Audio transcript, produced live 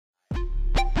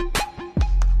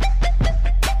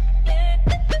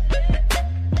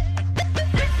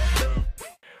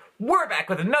back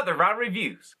with another round of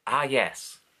reviews. Ah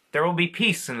yes, there will be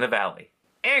peace in the valley.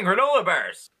 And granola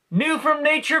bars. New from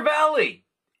Nature Valley.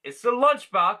 It's the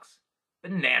Lunchbox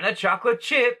Banana Chocolate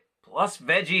Chip plus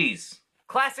Veggies.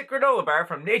 Classic granola bar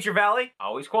from Nature Valley,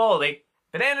 always quality.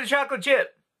 Banana chocolate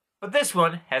chip. But this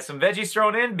one has some veggies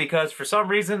thrown in because for some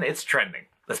reason it's trending.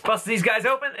 Let's bust these guys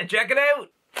open and check it out.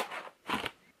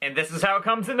 And this is how it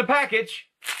comes in the package.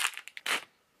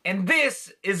 And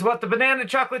this is what the banana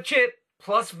chocolate chip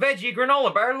plus veggie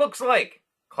granola bar looks like.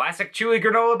 Classic chewy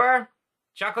granola bar,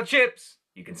 chocolate chips.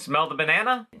 You can smell the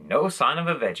banana, no sign of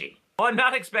a veggie. Well, I'm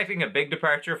not expecting a big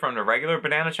departure from the regular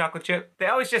banana chocolate chip. They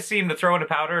always just seem to throw in a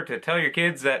powder to tell your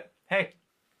kids that, hey,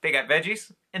 they got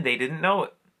veggies and they didn't know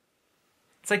it.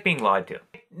 It's like being lied to.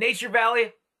 Nature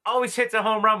Valley always hits a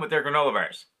home run with their granola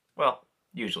bars. Well,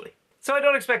 usually. So I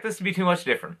don't expect this to be too much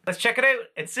different. Let's check it out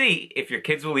and see if your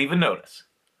kids will even notice.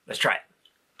 Let's try it.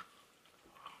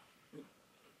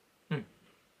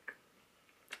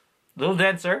 A little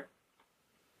denser.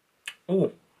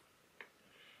 Ooh.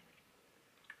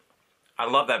 I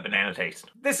love that banana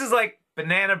taste. This is like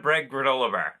banana bread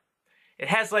granola bar. It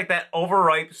has like that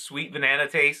overripe sweet banana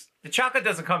taste. The chocolate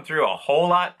doesn't come through a whole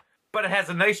lot, but it has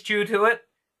a nice chew to it.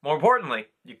 More importantly,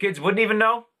 your kids wouldn't even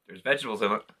know there's vegetables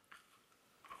in it.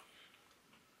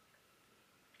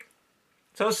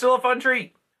 So it's still a fun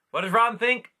treat. What does Ron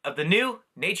think of the new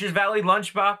Nature's Valley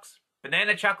Lunchbox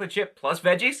Banana Chocolate Chip plus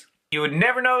Veggies? You would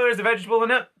never know there's a vegetable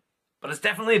in it, but it's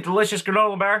definitely a delicious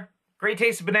granola bar. Great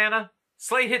taste of banana,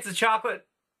 slight hits of chocolate.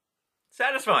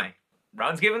 Satisfying.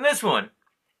 Ron's giving this one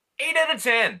 8 out of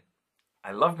 10.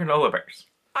 I love granola bars.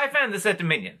 I found this at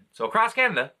Dominion, so across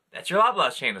Canada, that's your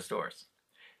Loblaws chain of stores.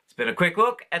 It's been a quick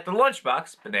look at the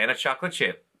Lunchbox Banana Chocolate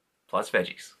Chip plus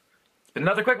Veggies. It's been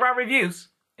another quick round of reviews,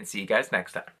 and see you guys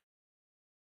next time.